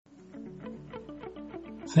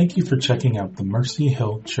Thank you for checking out the Mercy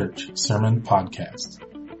Hill Church Sermon Podcast.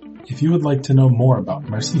 If you would like to know more about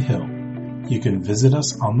Mercy Hill, you can visit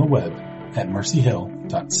us on the web at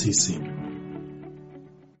mercyhill.cc.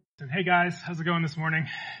 Hey guys, how's it going this morning?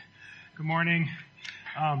 Good morning.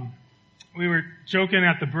 We were joking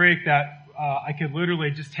at the break that I could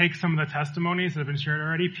literally just take some of the testimonies that have been shared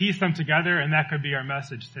already, piece them together, and that could be our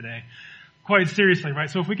message today. Quite seriously, right?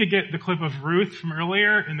 So if we could get the clip of Ruth from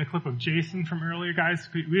earlier and the clip of Jason from earlier, guys,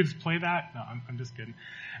 could we just play that? No, I'm just kidding.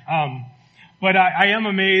 But I am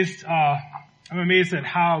amazed. I'm amazed at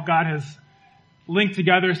how God has linked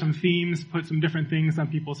together some themes, put some different things on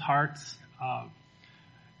people's hearts,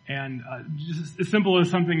 and just as simple as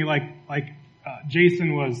something like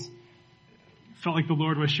Jason felt like the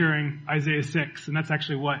Lord was sharing Isaiah 6, and that's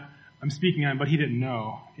actually what I'm speaking on, but he didn't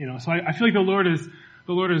know. So I feel like the Lord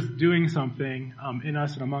is doing something in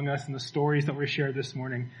us and among us in the stories that were shared this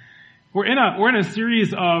morning. We're in a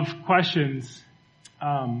series of questions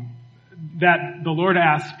that the Lord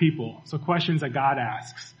asks people. So questions that God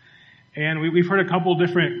asks. And we've heard a couple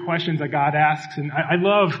different questions that God asks. And I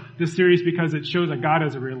love this series because it shows that God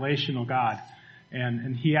is a relational God.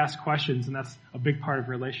 And He asks questions, and that's a big part of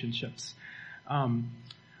relationships.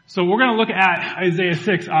 So we're going to look at Isaiah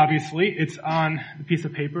 6, obviously. It's on the piece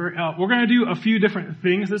of paper. We're going to do a few different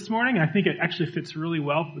things this morning. I think it actually fits really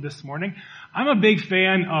well for this morning. I'm a big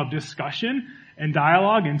fan of discussion and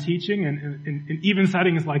dialogue and teaching and even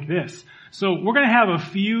settings like this. So we're going to have a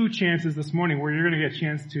few chances this morning where you're going to get a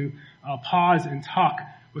chance to pause and talk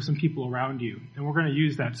with some people around you. And we're going to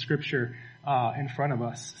use that scripture in front of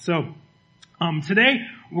us. So today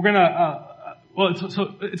we're going to,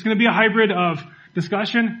 it's going to be a hybrid of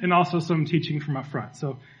discussion and also some teaching from up front.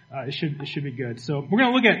 So it should be good. So we're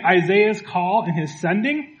going to look at Isaiah's call and his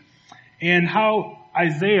sending and how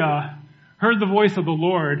Isaiah heard the voice of the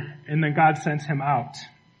Lord and then God sent him out.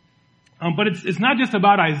 But it's not just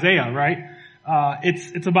about Isaiah, right?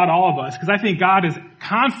 It's about all of us, because I think God is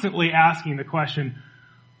constantly asking the question,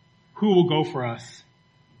 who will go for us?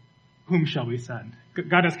 Whom shall we send?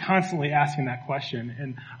 God is constantly asking that question.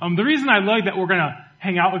 And the reason I like that we're going to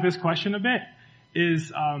hang out with this question a bit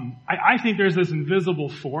is I think there's this invisible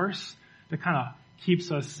force that kind of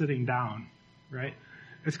keeps us sitting down, right?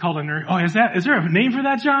 It's called inertia. Oh, is there a name for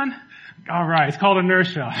that, John? All right, it's called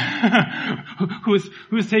inertia.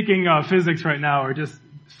 Who's taking physics right now, or just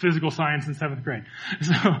physical science in 7th grade?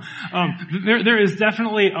 So there is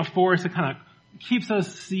definitely a force that kind of keeps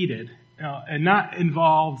us seated and not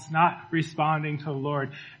involved, not responding to the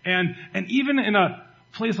Lord. And even in a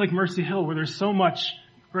place like Mercy Hill, where there's so much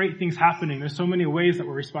great things happening, there's so many ways that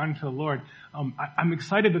we're responding to the Lord, I'm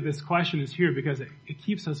excited that this question is here because it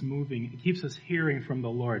keeps us moving. It keeps us hearing from the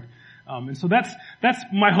Lord. And so that's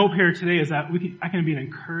my hope here today, is that I can be an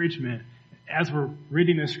encouragement as we're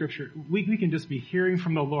reading this scripture. We can just be hearing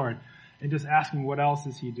from the Lord and just asking, what else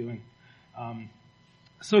is He doing?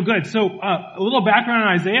 So good. So a little background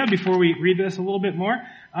on Isaiah before we read this a little bit more.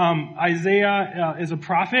 Isaiah is a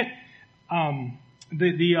prophet.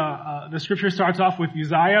 The scripture starts off with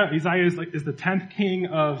Uzziah. Uzziah is the 10th king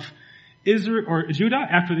of Israel or Judah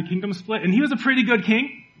after the kingdom split, and he was a pretty good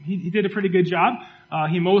king. He did a pretty good job.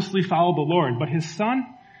 He mostly followed the Lord, but his son,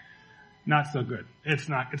 not so good. It's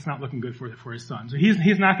not looking good for his son. So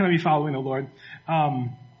he's not going to be following the Lord.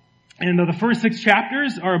 And the first 6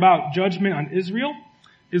 chapters are about judgment on Israel.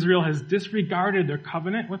 Israel has disregarded their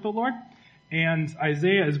covenant with the Lord, and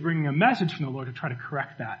Isaiah is bringing a message from the Lord to try to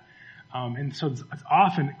correct that. And so it's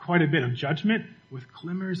often quite a bit of judgment with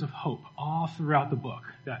glimmers of hope all throughout the book.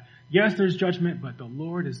 That yes, there's judgment, but the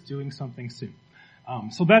Lord is doing something soon.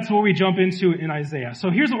 So that's what we jump into in Isaiah. So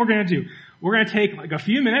here's what we're going to do. We're going to take like a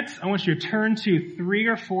few minutes. I want you to turn to 3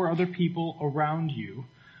 or 4 other people around you.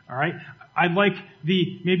 All right. I'd like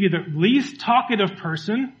maybe the least talkative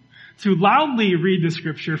person to loudly read the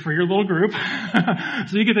scripture for your little group.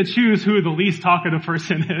 So you get to choose who the least talkative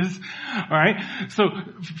person is. All right. So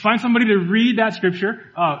find somebody to read that scripture.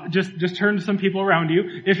 Just turn to some people around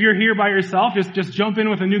you. If you're here by yourself, just jump in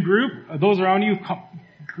with a new group. Those around you,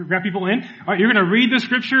 grab people in. All right. You're going to read the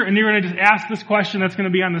scripture and you're going to just ask this question that's going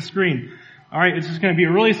to be on the screen. All right. It's just going to be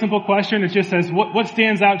a really simple question. It just says, what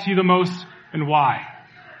stands out to you the most and why?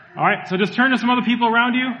 All right. So just turn to some other people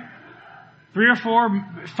around you. 3 or 4,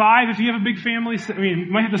 5 if you have a big family. I mean,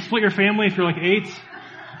 you might have to split your family if you're like 8.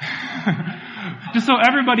 Just so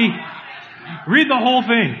everybody, read the whole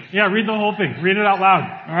thing. Yeah, read the whole thing. Read it out loud.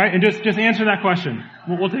 All right? And just answer that question.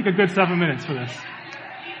 We'll take a good 7 minutes for this.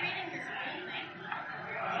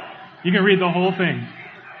 You can read the whole thing.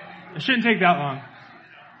 It shouldn't take that long.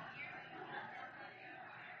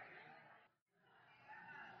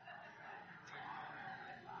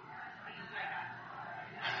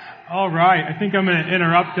 All right, I think I'm going to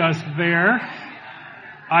interrupt us there.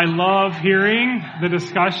 I love hearing the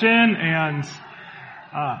discussion, and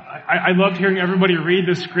I loved hearing everybody read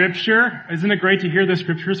the scripture. Isn't it great to hear the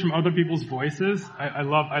scriptures from other people's voices? I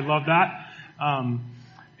love that. I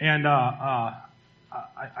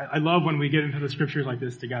love when we get into the scriptures like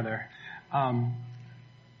this together.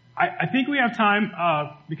 I think we have time,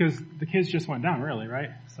 because the kids just went down, really,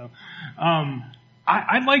 right? So,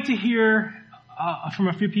 I'd like to hear from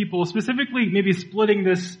a few people, specifically maybe splitting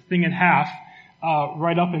this thing in half,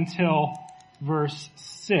 right up until verse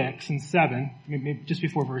 6 and 7, maybe just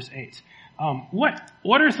before verse 8.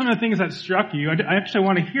 What are some of the things that struck you? I actually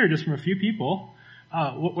want to hear just from a few people.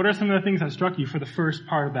 What are some of the things that struck you for the first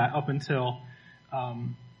part of that up until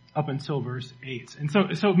verse 8? And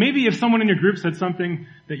so maybe if someone in your group said something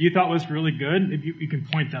that you thought was really good, you can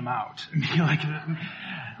point them out and be like,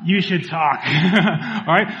 you should talk.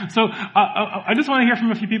 All right. So, I just want to hear from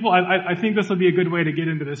a few people. I think this will be a good way to get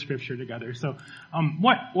into the scripture together. So,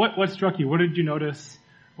 what struck you? What did you notice?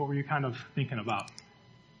 What were you kind of thinking about?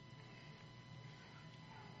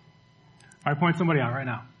 All right, point somebody out right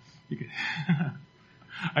now. You can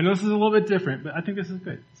I know this is a little bit different, but I think this is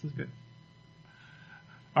good. This is good.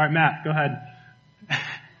 All right, Matt, go ahead.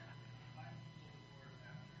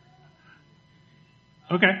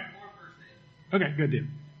 Okay. Okay, good deal.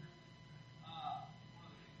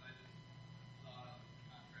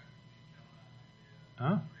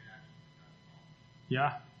 Huh?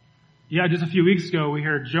 Yeah. Yeah, just a few weeks ago we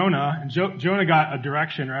heard Jonah, and Jonah got a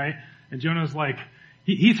direction, right? And Jonah's like,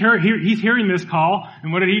 he's hearing this call,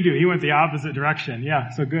 and what did he do? He went the opposite direction. Yeah,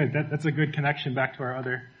 so good. That's a good connection back to our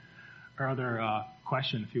other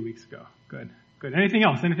question a few weeks ago. Good. Anything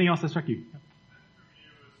else? Anything else that struck you?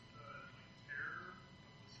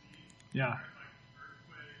 Yeah.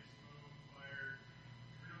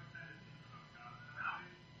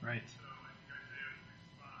 Right.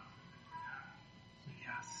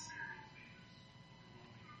 Yes.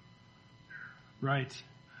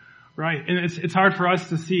 Right. And it's hard for us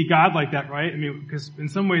to see God like that, right? I mean, because in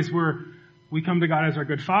some ways we come to God as our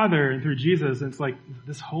good Father, and through Jesus, and it's like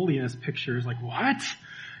this holiness picture is like, what?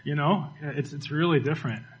 You know, it's really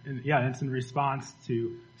different. And yeah, it's in response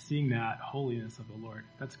to seeing that holiness of the Lord.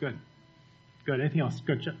 That's good. Good. Anything else?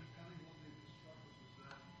 Good. Chip.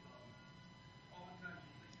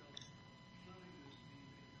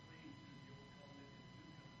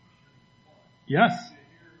 Yes.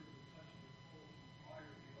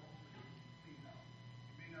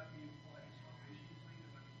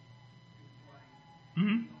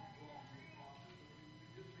 Mm-hmm.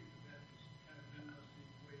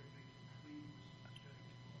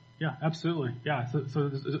 Yeah, absolutely. Yeah, so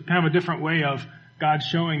there's kind of a different way of God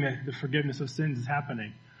showing that the forgiveness of sins is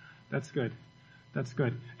happening. That's good.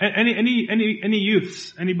 Any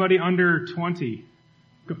youths? Anybody under 20?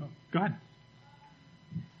 Go ahead.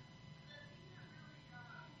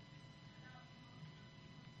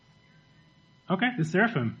 Okay, the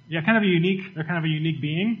seraphim. Yeah, they're kind of a unique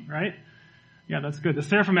being, right? Yeah, that's good. The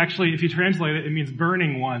seraphim actually, if you translate it, it means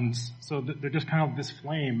burning ones. So they're just kind of this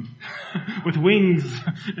flame with wings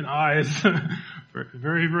and eyes.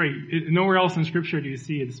 Very, very, nowhere else in scripture do you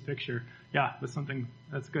see this picture. Yeah, that's something,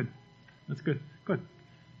 that's good. Good. Sarah pointed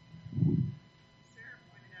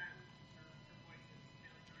out, the voice is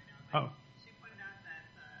really going out, but she pointed out that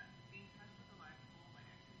being touched with a live coal might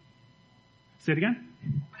actually Say it again? be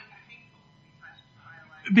painful to be touched by a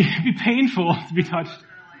live coal. Be painful to be touched.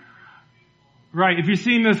 Right, if you're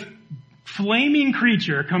seeing this flaming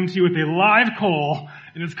creature come to you with a live coal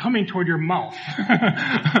and it's coming toward your mouth,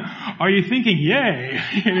 are you thinking, yay?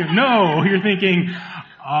 No, you're thinking,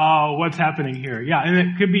 oh, what's happening here? Yeah, and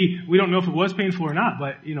it could be, we don't know if it was painful or not,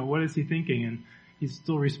 but, what is he thinking? And he's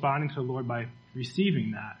still responding to the Lord by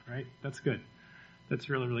receiving that, right? That's good. That's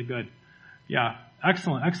really, really good. Yeah,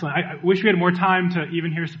 excellent. I wish we had more time to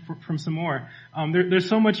even hear from some more. There's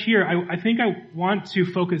so much here. I think I want to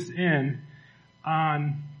focus in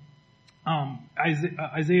on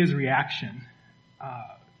Isaiah's reaction.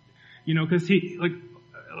 Because he, like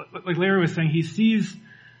Larry was saying, he sees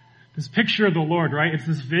this picture of the Lord, right? It's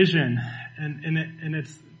this vision, and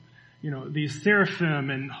it's, these seraphim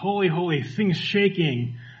and holy things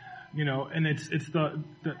shaking, and it's the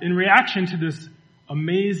in reaction to this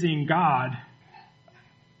amazing God,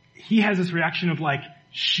 he has this reaction of like,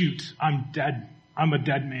 shoot, I'm dead. I'm a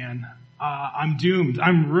dead man. I'm doomed.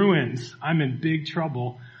 I'm ruined. I'm in big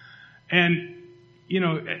trouble. And,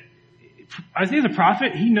 Isaiah's a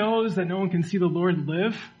prophet. He knows that no one can see the Lord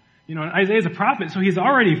live. And Isaiah's a prophet, so he's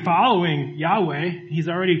already following Yahweh. He's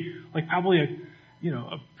already, he's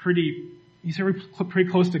already pretty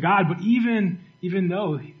close to God. But even even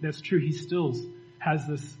though that's true, he still has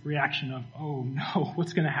this reaction of, oh no,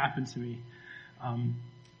 what's going to happen to me?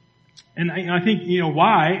 And I think,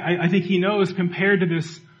 why? I think he knows, compared to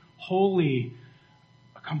this holy,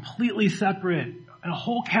 completely separate, a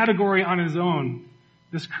whole category on his own,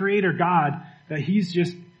 this creator God, that he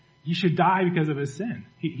should die because of his sin.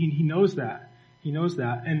 He knows that. He knows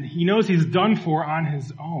that. And he knows he's done for on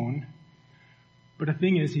his own. But the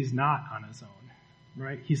thing is, he's not on his own,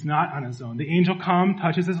 right? He's not on his own. The angel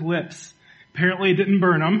touches his lips. Apparently it didn't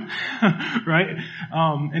burn him, right?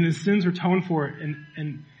 And his sins were atoned for,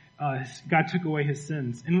 and God took away his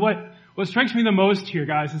sins. And what strikes me the most here,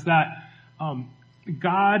 guys, is that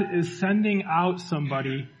God is sending out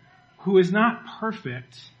somebody who is not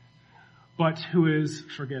perfect, but who is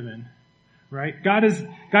forgiven, right? God is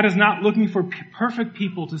not looking for perfect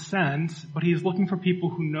people to send, but he is looking for people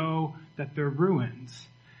who know that they're ruined.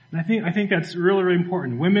 And I think that's really, really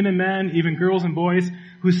important. Women and men, even girls and boys,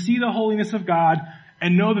 who see the holiness of God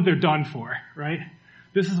and know that they're done for, right?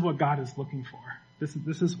 This is what God is looking for.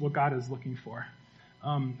 This is what God is looking for.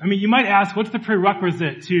 You might ask, what's the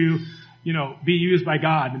prerequisite to, be used by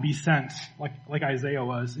God and be sent, like Isaiah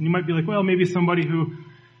was? And you might be like, well, maybe somebody who,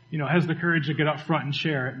 has the courage to get up front and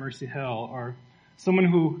share at Mercy Hill, or someone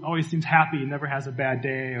who always seems happy and never has a bad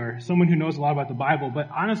day, or someone who knows a lot about the Bible. But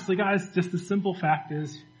honestly, guys, just the simple fact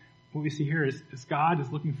is, what we see here is God is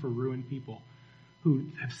looking for ruined people who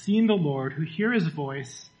have seen the Lord, who hear his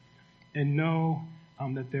voice, and know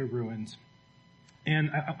that they're ruined.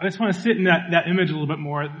 And I just want to sit in that image a little bit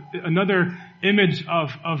more. Another image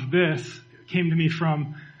of this came to me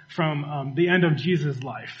from the end of Jesus'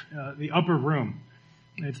 life, the upper room.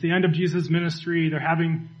 It's the end of Jesus' ministry. They're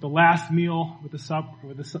having the last meal with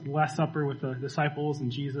the Last Supper with the disciples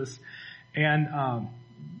and Jesus. And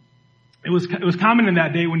it was common in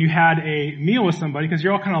that day when you had a meal with somebody, because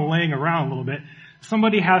you're all kind of laying around a little bit,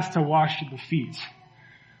 somebody has to wash the feet.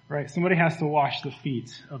 Right? Somebody has to wash the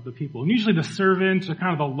feet of the people. And usually the servant, or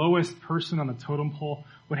kind of the lowest person on the totem pole,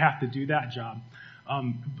 would have to do that job.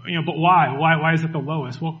 But why? Why is it the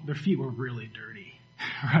lowest? Well, their feet were really dirty.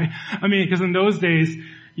 Right? Because in those days,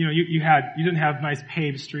 you didn't have nice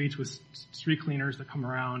paved streets with street cleaners that come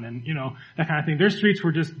around and, that kind of thing. Their streets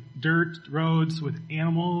were just dirt roads with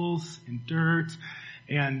animals and dirt.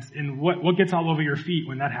 And what gets all over your feet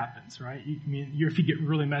when that happens, right? Your feet get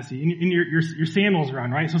really messy. And your sandals are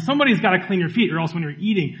on, right? So somebody's got to clean your feet, or else when you're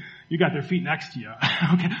eating, you got their feet next to you.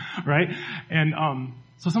 Okay, right? And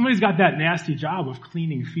so somebody's got that nasty job of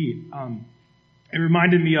cleaning feet. It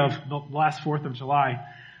reminded me of the last 4th of July.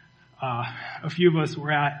 A few of us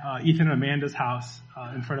were at Ethan and Amanda's house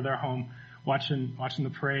in front of their home, watching the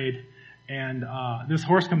parade. And this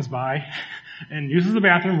horse comes by and uses the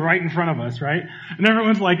bathroom right in front of us, right? And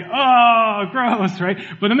everyone's like, oh, gross, right?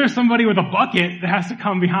 But then there's somebody with a bucket that has to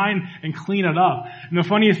come behind and clean it up. And the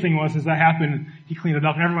funniest thing was, as that happened, he cleaned it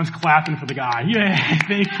up and everyone's clapping for the guy. Yay,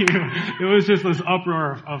 thank you. It was just this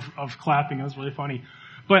uproar of clapping. It was really funny.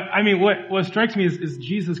 But, what strikes me is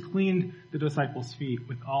Jesus cleaned the disciples' feet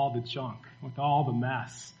with all the junk, with all the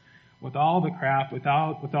mess, with all the crap, with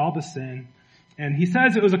all the sin. And he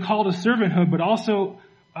says it was a call to servanthood, but also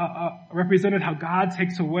represented how God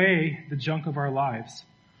takes away the junk of our lives.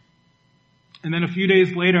 And then a few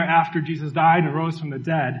days later, after Jesus died and rose from the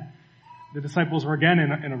dead, the disciples were again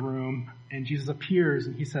in a room, and Jesus appears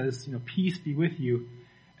and he says, peace be with you.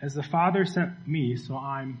 As the Father sent me, so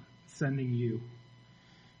I'm sending you.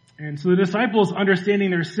 And so the disciples,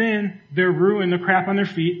 understanding their sin, their ruin, the crap on their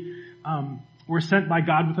feet, were sent by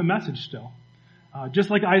God with a message still. Just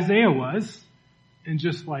like Isaiah was, and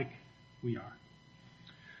just like we are.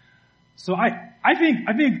 So I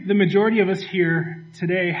think the majority of us here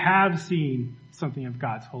today have seen something of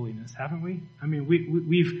God's holiness, haven't we?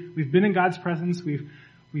 We've been in God's presence.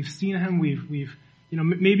 We've seen him. We've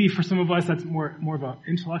maybe for some of us that's more of an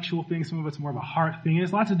intellectual thing. Some of it's more of a heart thing.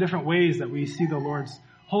 There's lots of different ways that we see the Lord's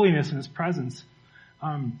holiness and his presence.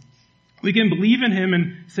 We can believe in him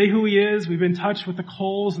and say who he is. We've been touched with the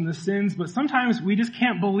coals and the sins, but sometimes we just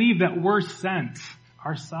can't believe that we're sent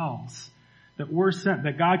ourselves, that we're sent,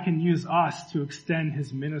 that God can use us to extend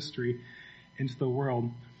his ministry into the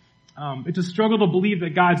world. It's a struggle to believe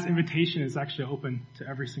that God's invitation is actually open to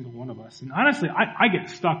every single one of us. And honestly, I get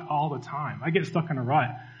stuck all the time. I get stuck in a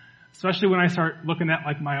rut, especially when I start looking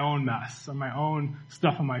at my own mess or my own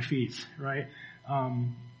stuff on my feet, right? I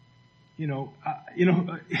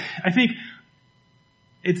think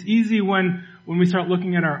it's easy when we start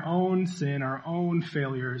looking at our own sin, our own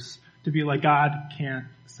failures, to be like, God can't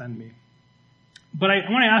send me. But I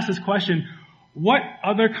want to ask this question: what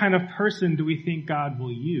other kind of person do we think God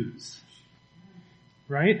will use?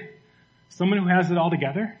 Right? Someone who has it all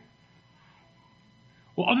together?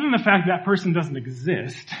 Well, other than the fact that person doesn't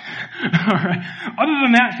exist, all right, other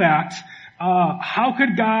than that fact, how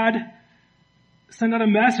could God send out a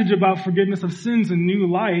message about forgiveness of sins and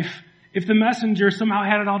new life if the messenger somehow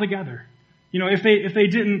had it all together? You know, if they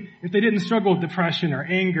didn't struggle with depression or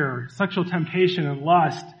anger, or sexual temptation and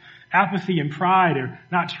lust, apathy and pride, or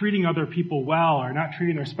not treating other people well, or not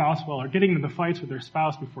treating their spouse well, or getting into fights with their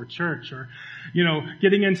spouse before church, or, you know,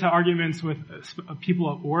 getting into arguments with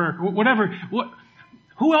people at work, whatever.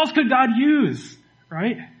 Who else could God use,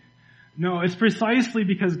 right? No, it's precisely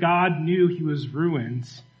because God knew he was ruined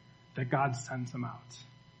that God sends him out.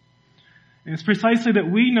 And it's precisely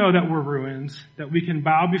that we know that we're ruined, that we can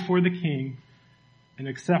bow before the King and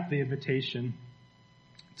accept the invitation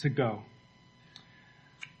to go.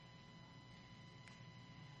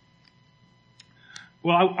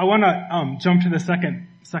 Well, I want to jump to the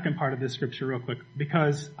second part of this scripture real quick,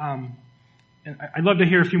 because and I'd love to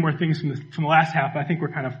hear a few more things from the last half, but I think we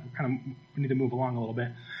need to move along a little bit.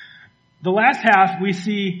 The last half, we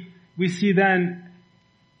see then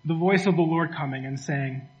the voice of the Lord coming and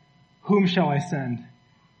saying, "Whom shall I send,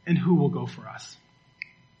 and who will go for us?"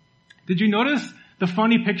 Did you notice the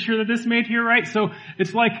funny picture that this made here, right? So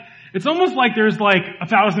it's almost like there's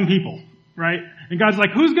 1,000 people, right? And God's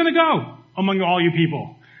like, "Who's gonna go among all you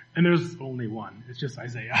people?" And there's only one. It's just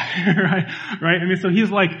Isaiah, right? I mean, so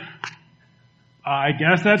he's like, I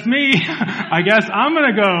guess that's me. I guess I'm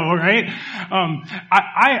gonna go, right?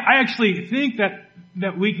 I actually think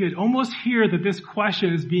that we could almost hear that this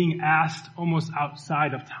question is being asked almost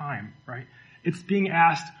outside of time, right? It's being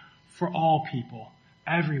asked for all people,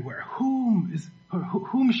 everywhere. Whom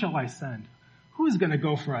shall I send? Who is gonna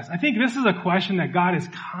go for us? I think this is a question that God is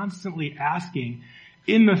constantly asking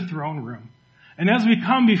in the throne room. And as we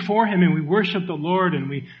come before him and we worship the Lord and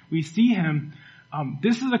we see him,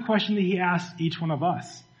 this is a question that he asks each one of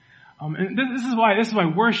us. And this is why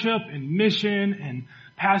worship and mission and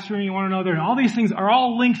pastoring one another and all these things are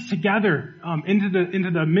all linked together into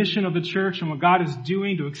the mission of the church and what God is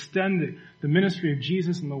doing to extend the ministry of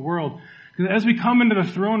Jesus in the world. Because as we come into the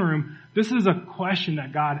throne room, this is a question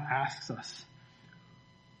that God asks us.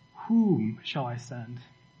 Whom shall I send?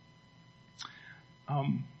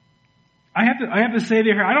 I have to say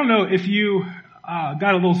there, I don't know if you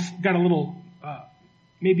got a little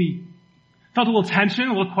maybe felt a little tension,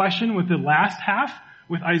 a little question with the last half,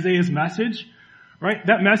 with Isaiah's message, right?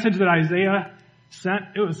 That message that Isaiah sent,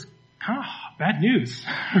 it was kind of bad news,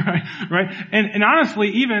 right? And honestly,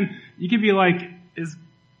 even you could be like, is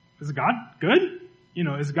God good? You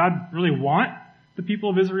know, does God really want the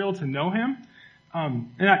people of Israel to know him?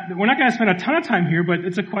 We're not going to spend a ton of time here, but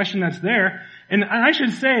it's a question that's there. And I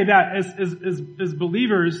should say that as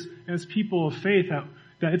believers, as people of faith,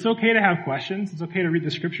 that it's okay to have questions. It's okay to read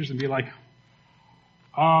the scriptures and be like,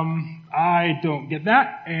 I don't get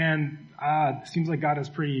that, and it seems like God is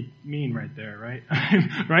pretty mean right there, right?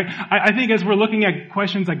 Right? I think as we're looking at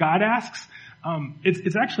questions that God asks,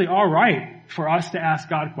 it's actually all right for us to ask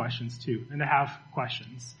God questions too, and to have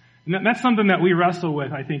questions. And that's something that we wrestle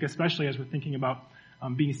with, I think, especially as we're thinking about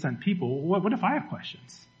being sent people. What if I have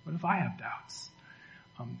questions? What if I have doubts?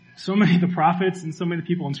 So many of the prophets and so many of the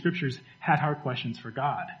people in scriptures had hard questions for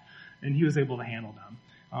God, and he was able to handle them.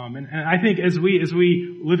 And I think as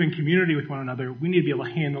we live in community with one another, we need to be able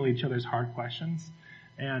to handle each other's hard questions.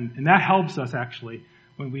 And that helps us actually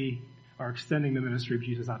when we are extending the ministry of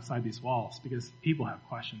Jesus outside these walls, because people have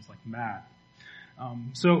questions like mad.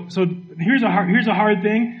 So here's a hard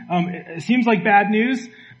thing. It seems like bad news,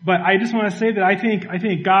 but I just want to say that I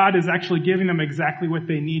think God is actually giving them exactly what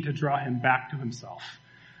they need to draw him back to himself.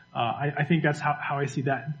 I think that's how I see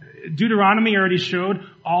that. Deuteronomy already showed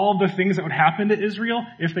all of the things that would happen to Israel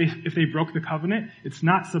if they broke the covenant. It's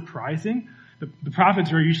not surprising. The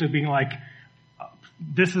prophets are usually being like,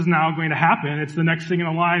 this is now going to happen. It's the next thing in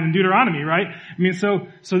the line in Deuteronomy, right? I mean, so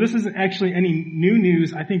this isn't actually any new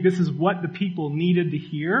news. I think this is what the people needed to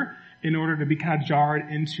hear in order to be kind of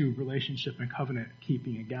jarred into relationship and covenant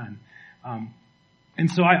keeping again. And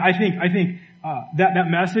so I think that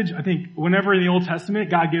message, I think whenever in the Old Testament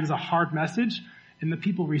God gives a hard message and the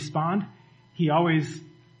people respond, he always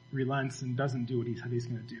relents and doesn't do what he said he's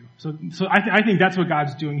going to do. So I think that's what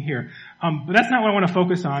God's doing here. But that's not what I want to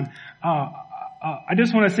focus on. I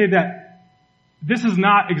just want to say that this is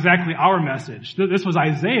not exactly our message. This was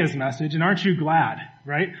Isaiah's message, and aren't you glad,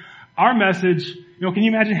 right? Our message, can you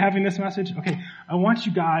imagine having this message? Okay, I want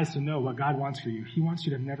you guys to know what God wants for you. He wants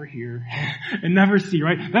you to never hear and never see,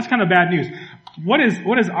 right? That's kind of bad news. What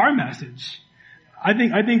is our message? I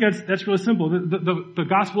think that's really simple. The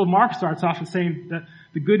Gospel of Mark starts off with saying that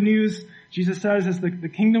the good news Jesus says is the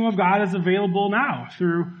kingdom of God is available now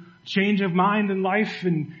through change of mind and life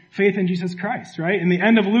and faith in Jesus Christ, right? And the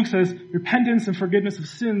end of Luke says, repentance and forgiveness of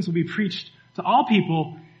sins will be preached to all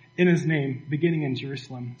people in his name, beginning in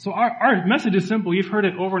Jerusalem. So our message is simple. You've heard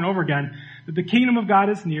it over and over again, that the kingdom of God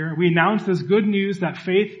is near. We announce this good news that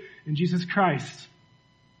faith in Jesus Christ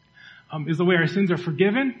is the way our sins are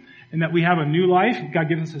forgiven and that we have a new life. God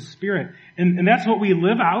gives us his Spirit. And that's what we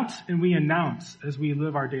live out and we announce as we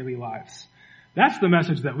live our daily lives. That's the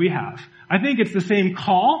message that we have. I think it's the same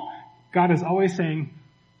call. God is always saying,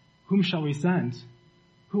 whom shall we send?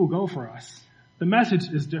 Who will go for us? The message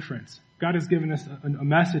is different. God has given us a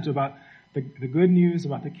message about the good news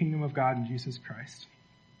about the kingdom of God in Jesus Christ.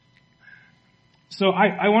 So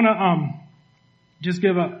I want to just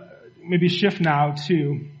give maybe shift now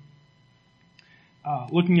to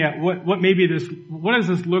looking at what does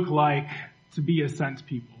this look like to be a sent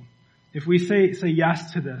people? If we say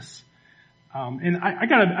yes to this, and I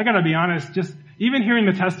gotta be honest, just even hearing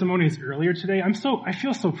the testimonies earlier today, I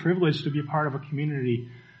feel so privileged to be a part of a community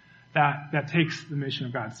that takes the mission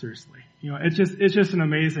of God seriously. It's just an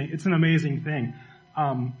amazing thing.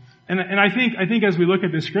 And I think as we look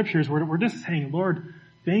at the scriptures, we're just saying, Lord,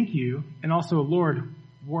 thank you. And also, Lord,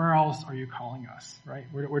 where else are you calling us? Right?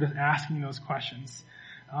 We're just asking those questions.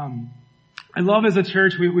 I love as a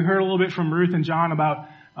church, we heard a little bit from Ruth and John about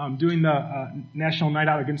doing the National Night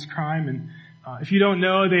Out Against Crime. And if you don't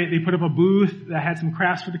know, they put up a booth that had some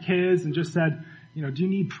crafts for the kids and just said, do you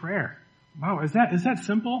need prayer? Wow, is that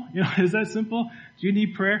simple? Is that simple? Do you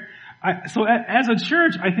need prayer? So as a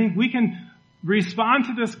church, I think we can respond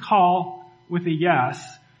to this call with a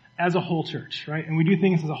yes as a whole church, right? And we do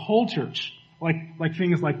things as a whole church, like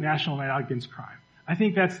things like National Night Out Against Crime. I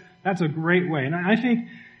think that's a great way. And I think,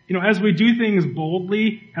 as we do things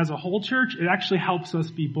boldly as a whole church, it actually helps us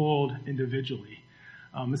be bold individually.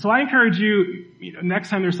 So I encourage you, next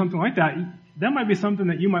time there's something like that might be something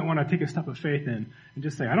that you might want to take a step of faith in and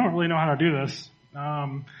just say, I don't really know how to do this.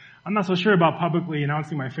 I'm not so sure about publicly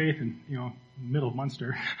announcing my faith in, middle of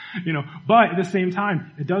Munster, but at the same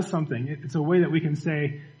time, it does something. It's a way that we can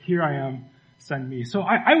say, here I am, send me. So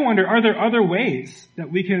I wonder, are there other ways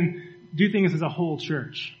that we can do things as a whole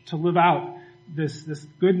church to live out this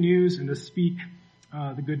good news and to speak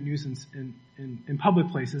the good news in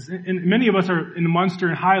public places? And many of us are in the Munster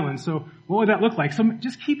and Highlands, so what would that look like? So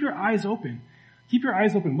just keep your eyes open. Keep your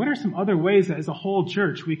eyes open. What are some other ways that as a whole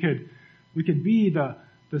church we could be the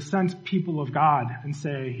sent people of God and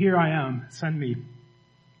say, here I am, send me.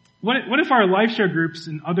 What if our life share groups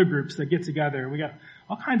and other groups that get together, we got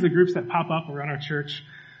all kinds of groups that pop up around our church.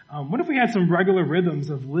 What if we had some regular rhythms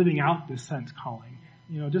of living out this sent calling?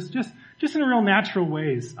 Just in real natural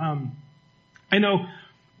ways. I know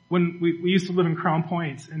when we used to live in Crown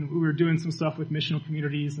Point and we were doing some stuff with missional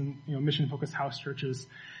communities and, mission-focused house churches.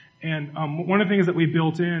 And one of the things that we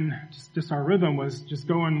built in, just our rhythm, was just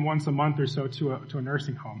going once a month or so to a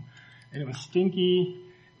nursing home. And it was stinky.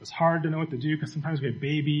 It was hard to know what to do because sometimes we had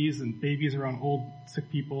babies, and babies around old,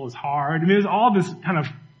 sick people is hard. There's all this kind of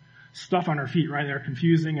stuff on our feet, right? They're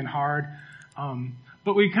confusing and hard.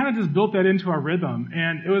 But we kind of just built that into our rhythm.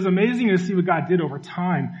 And it was amazing to see what God did over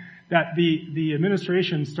time, that the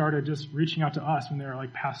administration started just reaching out to us when there were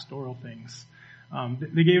pastoral things.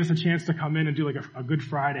 They gave us a chance to come in and do a Good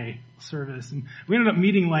Friday service. And we ended up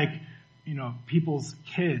meeting people's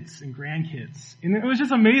kids and grandkids. And it was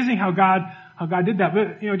just amazing how God did that.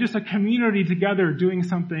 But, just a community together doing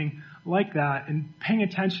something like that and paying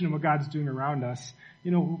attention to what God's doing around us.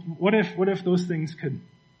 What if those things could,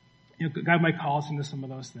 God might call us into some of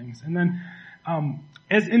those things. And then,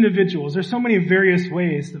 as individuals, there's so many various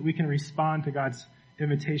ways that we can respond to God's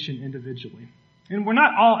invitation individually. And we're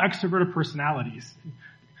not all extroverted personalities.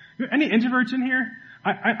 Any introverts in here?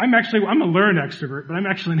 I'm a learned extrovert, but I'm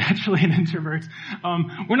actually naturally an introvert.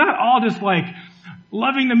 We're not all just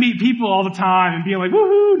loving to meet people all the time and being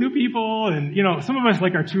woohoo, new people. And, some of us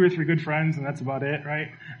our 2 or 3 good friends and that's about it, right?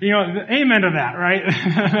 Amen to that, right?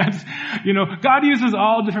 That's, God uses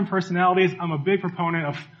all different personalities. I'm a big proponent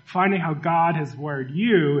of finding how God has wired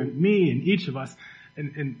you and me and each of us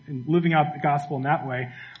and living out the gospel in that way.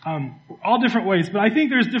 All different ways. But I think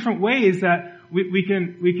there's different ways that we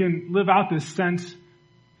can live out this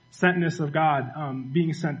sentness of God,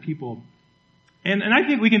 being sent people. And I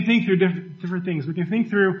think we can think through different things. We can think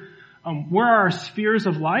through where are our spheres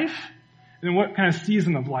of life and what kind of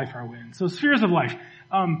season of life are we in. So spheres of life.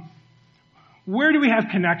 Where do we have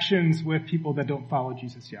connections with people that don't follow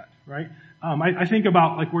Jesus yet, right? I think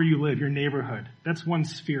about where you live, your neighborhood. That's one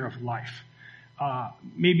sphere of life.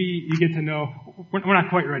 Maybe you get to know, we're not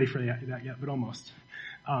quite ready for that yet, but almost.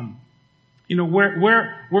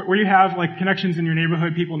 where you have like connections in your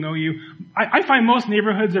neighborhood, people know you. I find most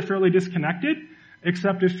neighborhoods are fairly disconnected,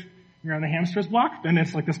 except if you're on the Hamsters block, then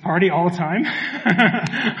it's like this party all the time.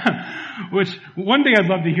 Which one day I'd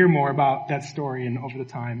love to hear more about that story and over the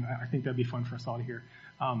time. I think that'd be fun for us all to hear.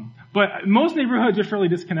 But most neighborhoods are fairly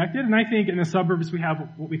disconnected, and I think in the suburbs we have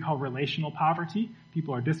what we call relational poverty.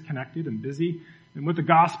 People are disconnected and busy. And what the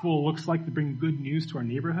gospel looks like to bring good news to our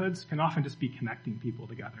neyborhoods can often just be connecting people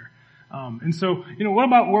together. And so, what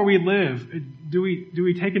about where we live? Do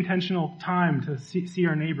we take intentional time to see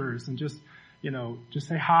our neighbors and just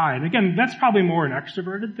say hi? And again, that's probably more an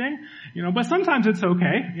extroverted thing, but sometimes it's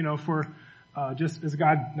okay, for, just as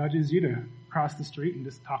God nudges you to cross the street and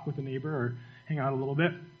just talk with a neighbor or hang out a little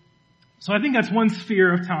bit. So I think that's one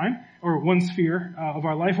sphere of time, or one sphere of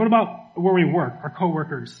our life. What about where we work, our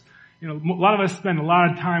coworkers? A lot of us spend a lot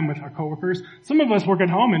of time with our coworkers. Some of us work at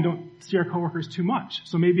home and don't see our coworkers too much.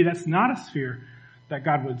 So maybe that's not a sphere that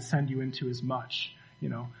God would send you into as much.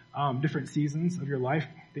 Different seasons of your life,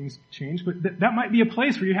 things change, but that might be a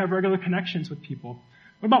place where you have regular connections with people.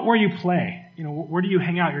 What about where you play? Where do you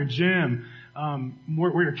hang out? Your gym,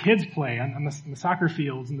 where your kids play on the soccer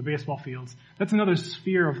fields and the baseball fields. That's another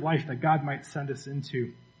sphere of life that God might send us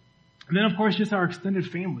into. And then, of course, just our extended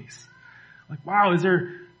families. Like, wow, is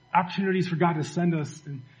there opportunities for God to send us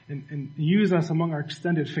and use us among our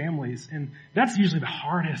extended families? And that's usually the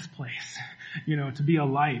hardest place, to be a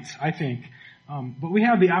light, I think. But we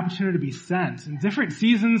have the opportunity to be sent. In different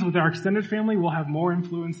seasons with our extended family, we'll have more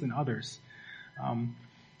influence than others.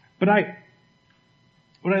 But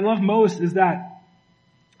what I love most is that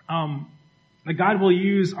God will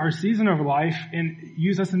use our season of life and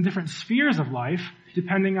use us in different spheres of life,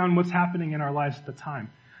 depending on what's happening in our lives at the time.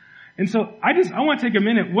 And so I want to take a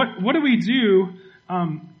minute. What do we do?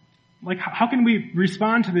 How can we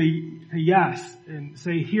respond to the yes and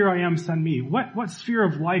say, "Here I am, send me"? What sphere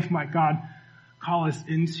of life might God call us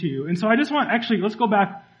into? And so I just let's go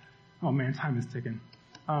back. Oh man, time is ticking.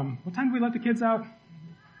 What time do we let the kids out?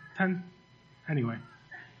 10? Anyway.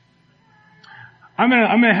 I'm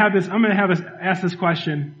gonna have us ask this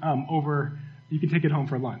question, over, you can take it home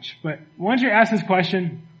for lunch. But once you ask this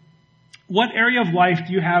question, what area of life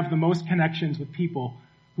do you have the most connections with people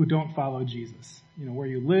who don't follow Jesus? Where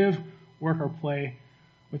you live, work, or play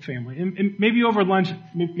with family. And maybe over lunch,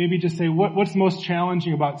 maybe just say, what's most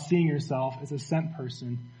challenging about seeing yourself as a sent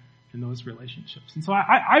person in those relationships? And so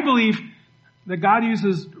I believe that God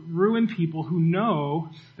uses ruined people who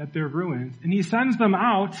know that they're ruined, and He sends them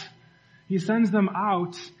out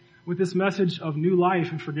with this message of new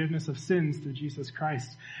life and forgiveness of sins through Jesus Christ.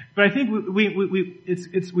 But I think we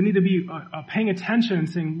need to be paying attention and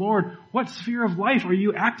saying, Lord, what sphere of life are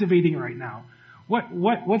you activating right now?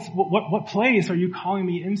 What place are you calling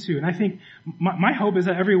me into? And I think my hope is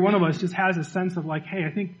that every one of us just has a sense of like, hey,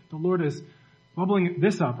 I think the Lord is bubbling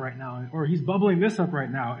this up right now, or He's bubbling this up right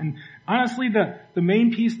now. And honestly, the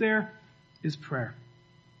main piece there is prayer.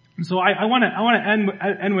 And so I want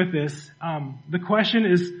to end with this. The question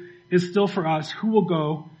is still for us: who will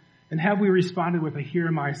go? And have we responded with a "Here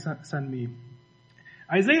am I, send me"?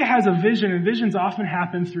 Isaiah has a vision, and visions often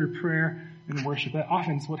happen through prayer and worship. That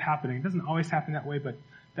often is what's happening. It doesn't always happen that way, but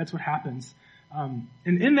that's what happens. And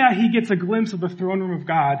in that, he gets a glimpse of the throne room of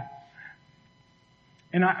God.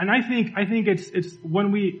 And I think it's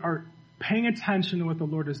when we are paying attention to what the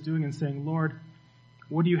Lord is doing and saying, Lord,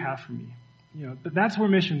 what do you have for me? That's where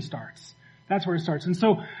mission starts. That's where it starts. And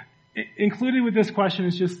so included with this question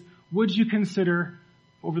is just, would you consider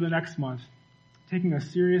over the next month taking a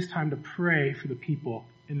serious time to pray for the people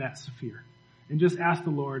in that sphere? And just ask the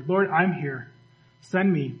Lord, I'm here.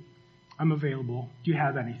 Send me. I'm available. Do you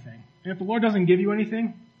have anything? And if the Lord doesn't give you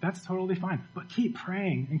anything, that's totally fine. But keep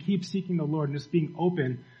praying and keep seeking the Lord and just being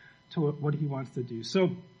open to what He wants to do. So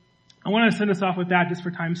I want to send us off with that just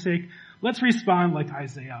for time's sake. Let's respond like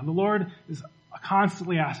Isaiah. The Lord is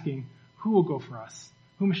constantly asking, who will go for us?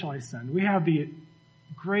 Whom shall I send? We have the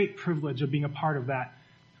great privilege of being a part of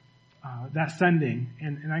that sending.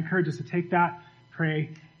 And I encourage us to take that,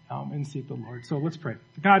 pray, and seek the Lord. So let's pray.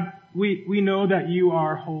 God, we know that you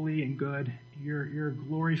are holy and good. Your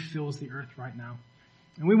glory fills the earth right now.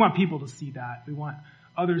 And we want people to see that. We want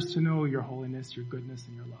others to know your holiness, your goodness,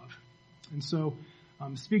 and your love. And so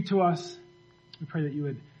speak to us. We pray that you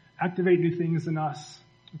would activate new things in us.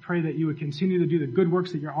 We pray that you would continue to do the good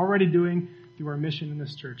works that you're already doing through our mission in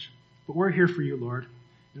this church. But we're here for you, Lord,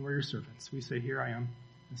 and we're your servants. We say, here I am,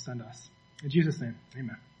 and send us. In Jesus' name,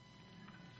 amen.